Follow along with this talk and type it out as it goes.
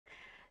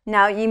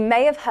Now, you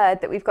may have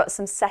heard that we've got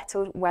some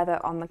settled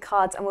weather on the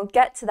cards, and we'll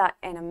get to that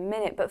in a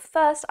minute. But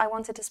first, I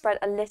wanted to spread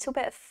a little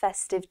bit of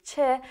festive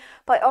cheer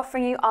by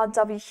offering you our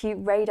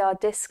WQ Radar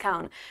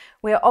discount.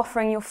 We are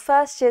offering your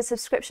first year's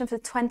subscription for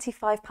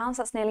 £25.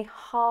 That's nearly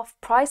half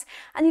price,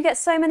 and you get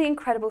so many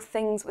incredible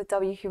things with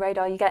WQ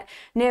Radar. You get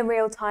near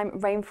real-time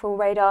rainfall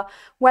radar,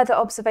 weather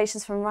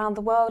observations from around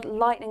the world,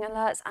 lightning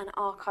alerts, and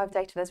archive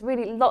data. There's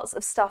really lots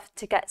of stuff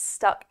to get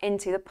stuck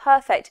into. The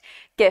perfect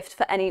gift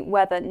for any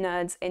weather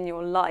nerds in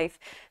your life.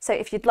 So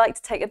if you'd like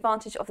to take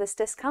advantage of this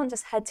discount,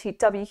 just head to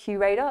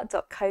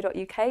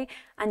wqradar.co.uk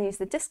and use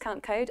the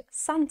discount code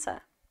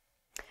SANTA.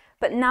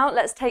 But now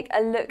let's take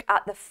a look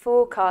at the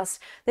forecast.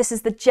 This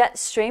is the jet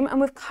stream,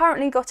 and we've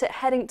currently got it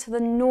heading to the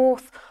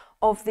north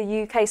of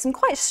the UK. Some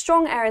quite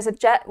strong areas of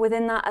jet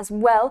within that as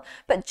well,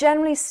 but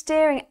generally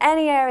steering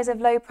any areas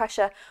of low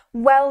pressure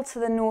well to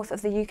the north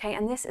of the UK,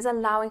 and this is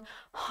allowing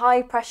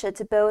high pressure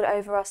to build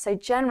over us, so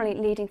generally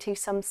leading to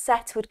some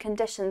settled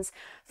conditions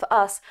for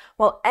us,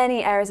 while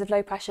any areas of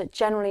low pressure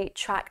generally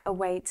track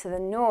away to the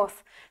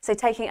north. So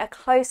taking a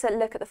closer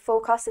look at the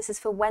forecast, this is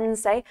for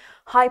Wednesday.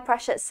 High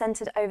pressure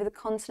centred over the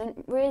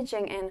continent,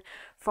 ridging in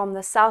from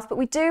the south, but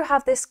we do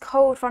have this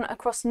cold front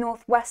across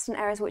northwestern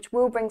areas which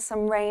will bring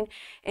some rain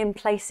in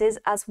places,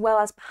 as well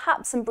as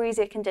perhaps some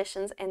breezier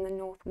conditions in the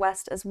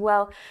northwest as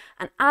well.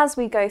 And as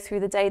we go through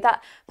the day,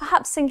 that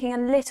perhaps sinking a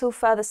little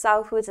further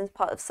southwards into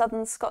part of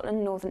southern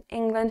Scotland, northern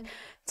England,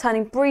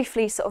 turning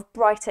briefly sort of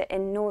brighter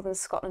in northern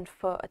Scotland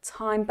for a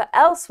time, but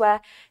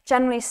elsewhere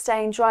generally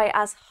staying dry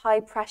as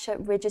high pressure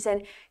ridges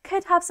in.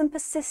 Could have some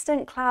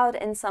persistent cloud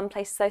in some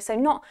places though, so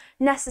not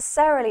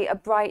necessarily a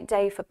bright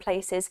day for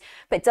places,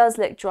 but it does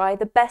look dry.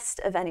 The best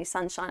of any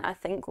sunshine, I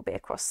think, will be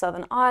across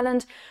southern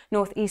Ireland,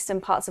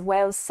 northeastern parts of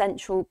Wales,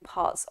 central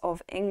parts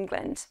of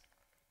England.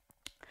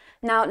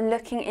 Now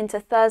looking into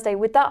Thursday,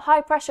 with that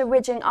high pressure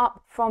ridging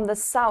up from the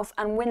south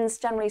and winds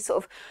generally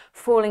sort of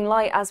falling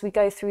light as we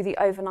go through the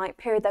overnight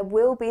period, there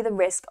will be the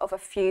risk of a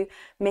few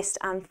mist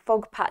and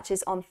fog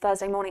patches on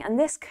Thursday morning, and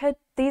these could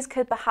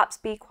perhaps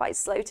be quite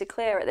slow to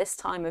clear at this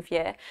time of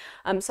year.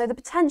 So the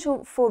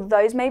potential for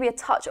those, maybe a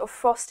touch of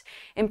frost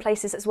in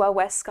places as well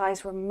where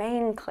skies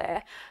remain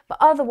clear, but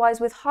otherwise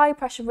with high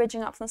pressure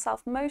ridging up from the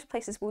south, most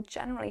places will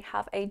generally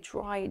have a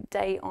dry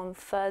day on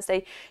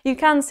Thursday. You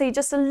can see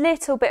just a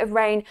little bit of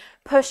rain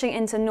pushing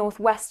into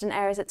northwestern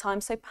areas at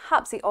times, so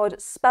perhaps the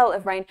odd spell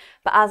of rain,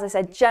 but as I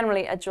said,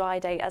 generally a dry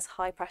day as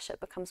high pressure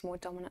becomes more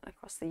dominant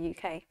across the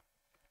UK.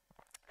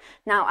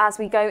 Now, as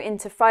we go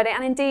into Friday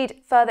and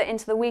indeed further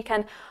into the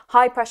weekend,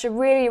 high pressure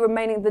really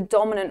remaining the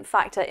dominant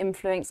factor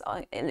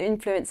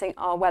influencing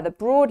our weather,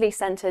 broadly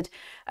centred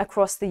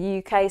across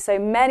the UK, so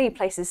many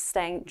places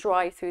staying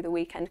dry through the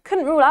weekend.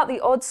 Couldn't rule out the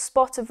odd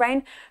spot of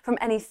rain from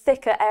any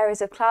thicker areas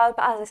of cloud,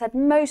 but as I said,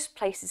 most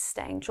places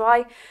staying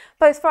dry.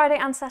 Both Friday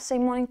and Saturday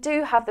morning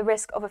do have the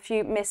risk of a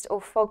few mist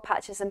or fog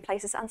patches in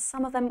places, and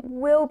some of them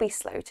will be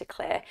slow to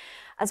clear,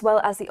 as well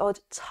as the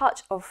odd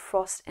touch of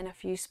frost in a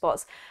few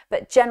spots,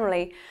 but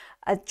generally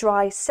a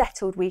dry,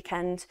 settled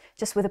weekend,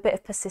 just with a bit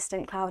of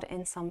persistent cloud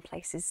in some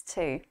places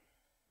too.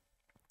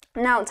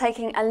 Now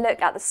taking a look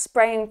at the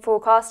spraying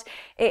forecast,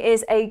 it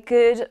is a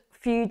good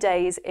few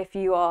days if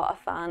you are a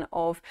fan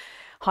of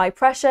high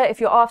pressure.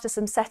 If you're after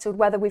some settled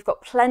weather, we've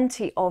got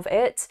plenty of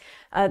it.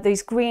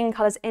 These green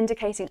colours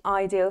indicating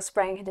ideal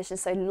spraying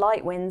conditions, so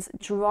light winds,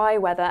 dry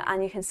weather,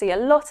 and you can see a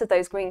lot of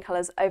those green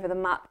colours over the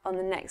map on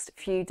the next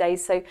few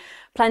days, so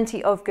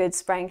plenty of good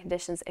spraying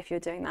conditions if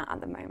you're doing that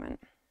at the moment.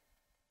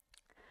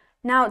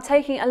 Now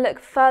taking a look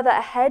further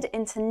ahead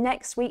into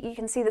next week, you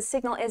can see the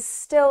signal is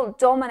still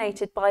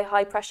dominated by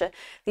high pressure.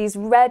 These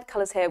red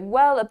colours here,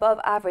 well above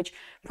average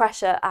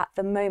pressure at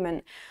the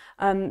moment.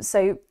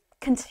 So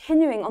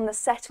continuing on the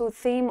settled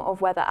theme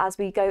of weather as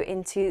we go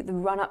into the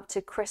run up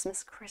to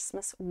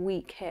Christmas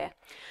week here.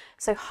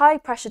 So high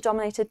pressure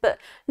dominated, but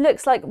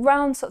looks like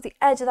round sort of the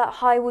edge of that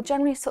high will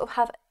generally sort of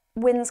have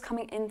winds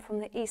coming in from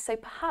the east, so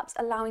perhaps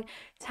allowing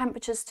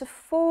temperatures to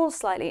fall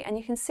slightly. And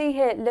you can see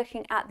here,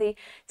 looking at the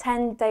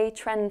 10-day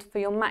trend for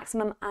your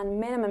maximum and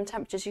minimum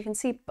temperatures, you can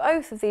see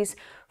both of these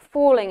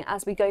falling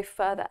as we go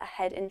further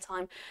ahead in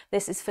time.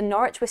 This is for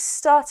Norwich. We're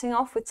starting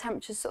off with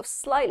temperatures sort of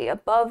slightly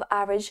above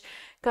average,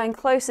 going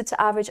closer to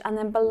average, and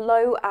then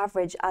below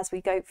average as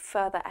we go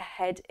further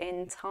ahead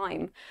in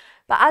time.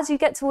 But as you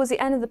get towards the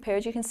end of the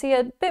period, you can see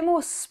a bit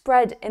more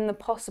spread in the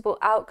possible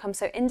outcome,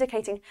 so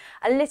indicating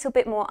a little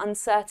bit more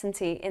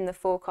uncertainty in the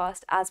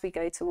forecast as we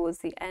go towards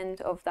the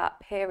end of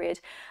that period.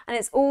 And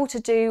it's all to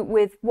do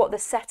with what the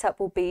setup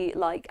will be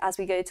like as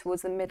we go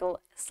towards the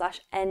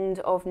middle/end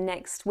of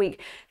next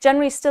week.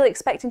 Generally still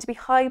expecting to be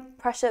high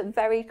pressure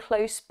very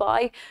close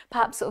by,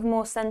 perhaps sort of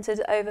more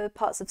centred over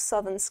parts of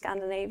southern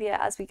Scandinavia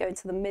as we go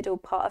into the middle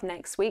part of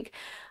next week.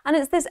 And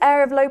it's this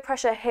area of low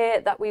pressure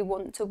here that we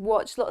want to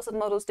watch. Lots of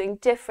models doing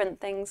different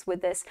things with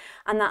this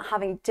and that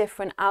having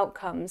different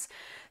outcomes.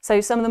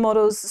 So some of the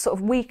models sort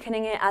of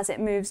weakening it as it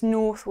moves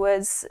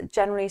northwards,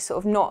 generally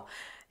sort of not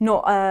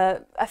not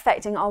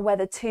affecting our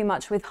weather too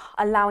much, with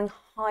allowing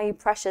high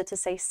pressure to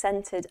stay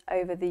centred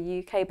over the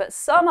UK. But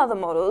some other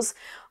models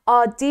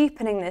are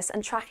deepening this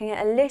and tracking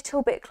it a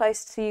little bit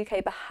closer to the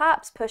UK,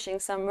 perhaps pushing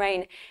some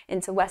rain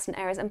into western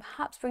areas and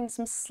perhaps bringing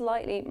some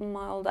slightly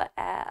milder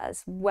air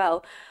as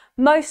well.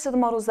 Most of the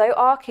models, though,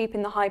 are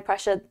keeping the high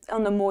pressure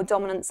on the more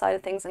dominant side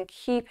of things and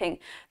keeping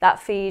that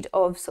feed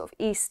of sort of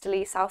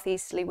easterly,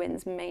 southeasterly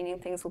winds, meaning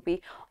things will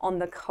be on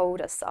the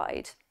colder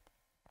side.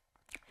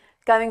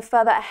 Going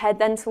further ahead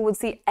then towards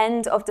the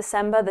end of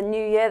December, the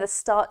new year, the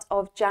start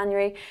of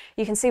January,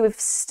 you can see we've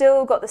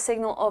still got the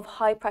signal of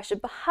high pressure.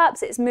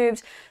 Perhaps it's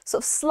moved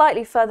sort of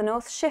slightly further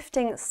north,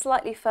 shifting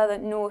slightly further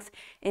north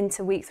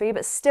into week 3,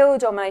 but still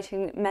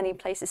dominating many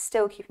places,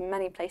 still keeping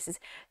many places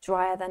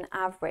drier than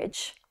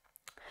average.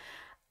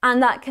 And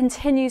that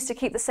continues to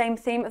keep the same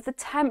theme of the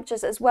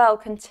temperatures as well,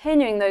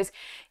 continuing those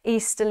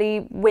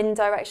easterly wind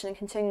direction and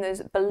continuing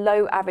those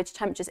below average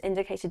temperatures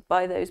indicated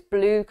by those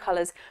blue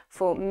colours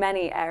for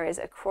many areas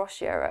across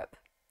Europe.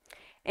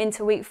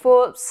 Into week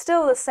 4,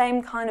 still the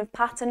same kind of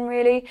pattern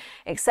really,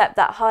 except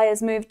that high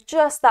has moved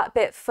just that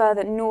bit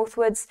further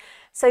northwards,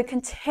 so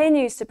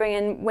continues to bring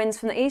in winds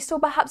from the east or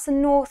perhaps the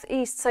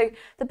northeast, so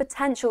the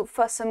potential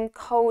for some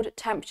cold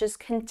temperatures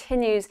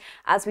continues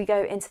as we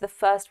go into the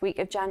first week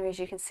of January, as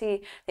you can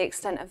see the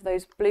extent of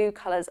those blue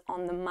colours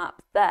on the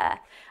map there.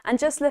 And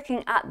just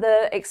looking at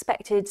the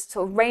expected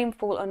sort of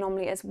rainfall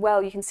anomaly as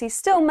well, you can see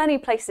still many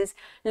places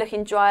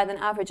looking drier than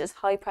average as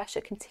high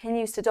pressure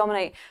continues to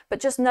dominate,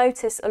 but just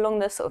notice along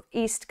the sort of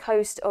east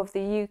coast of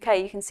the UK,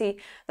 you can see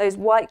those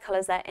white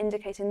colours there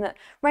indicating that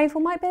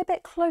rainfall might be a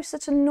bit closer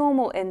to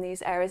normal in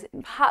these areas,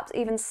 perhaps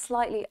even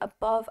slightly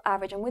above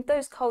average. And with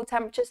those cold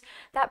temperatures,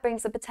 that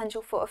brings the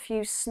potential for a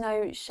few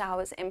snow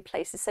showers in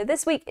places. So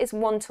this week is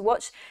one to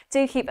watch.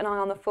 Do keep an eye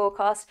on the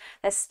forecast.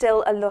 There's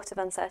still a lot of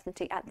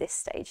uncertainty at this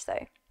stage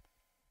though.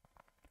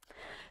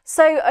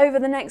 So over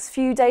the next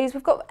few days,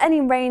 we've got any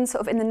rain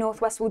sort of in the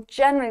northwest will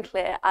generally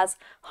clear as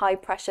high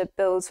pressure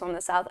builds from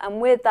the south.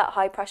 And with that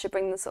high pressure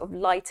bringing the sort of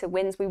lighter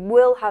winds, we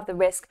will have the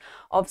risk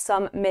of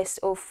some mist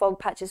or fog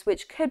patches,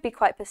 which could be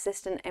quite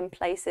persistent in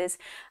places.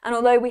 And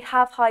although we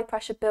have high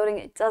pressure building,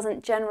 it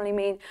doesn't generally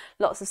mean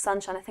lots of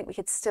sunshine. I think we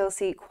could still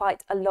see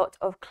quite a lot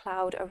of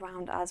cloud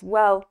around as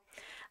well.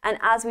 And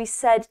as we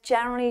said,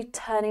 generally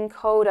turning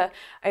colder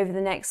over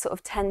the next sort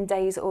of 10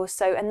 days or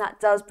so, and that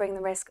does bring the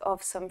risk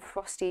of some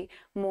frosty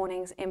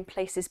mornings in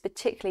places,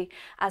 particularly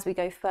as we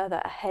go further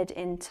ahead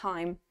in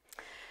time.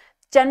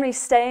 Generally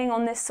staying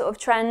on this sort of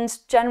trend,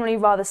 generally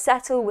rather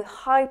settled with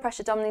high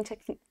pressure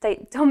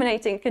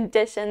dominating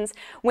conditions,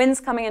 winds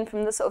coming in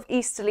from the sort of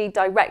easterly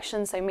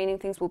direction, so meaning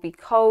things will be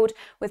cold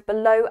with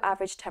below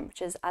average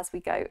temperatures as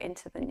we go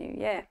into the new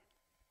year.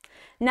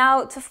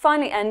 Now, to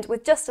finally end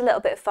with just a little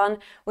bit of fun,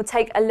 we'll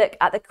take a look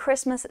at the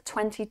Christmas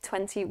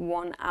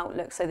 2021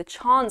 outlook. So the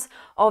chance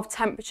of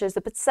temperatures,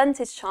 the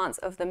percentage chance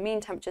of the mean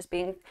temperatures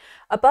being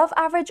above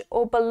average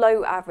or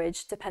below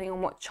average, depending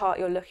on what chart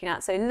you're looking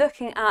at. So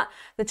looking at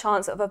the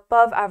chance of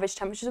above average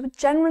temperatures, we're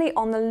generally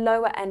on the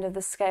lower end of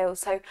the scale.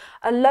 So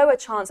a lower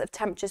chance of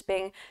temperatures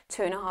being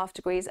 2.5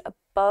 degrees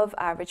above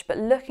average. But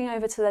looking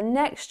over to the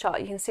next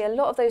chart, you can see a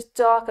lot of those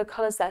darker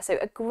colours there. So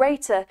a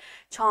greater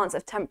chance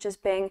of temperatures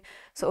being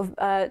sort of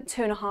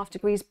 2.5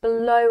 degrees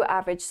below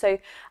average. So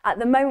at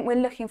the moment we're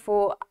looking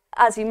for,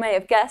 as you may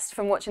have guessed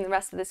from watching the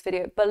rest of this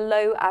video,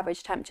 below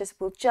average temperatures.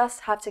 We'll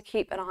just have to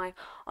keep an eye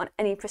on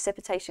any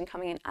precipitation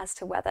coming in as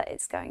to whether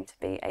it's going to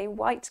be a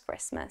white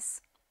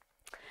Christmas.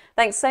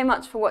 Thanks so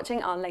much for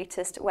watching our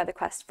latest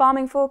Weatherquest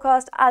farming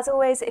forecast. As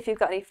always, if you've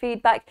got any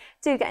feedback,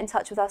 do get in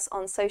touch with us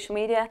on social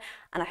media,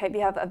 and I hope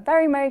you have a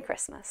very Merry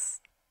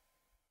Christmas.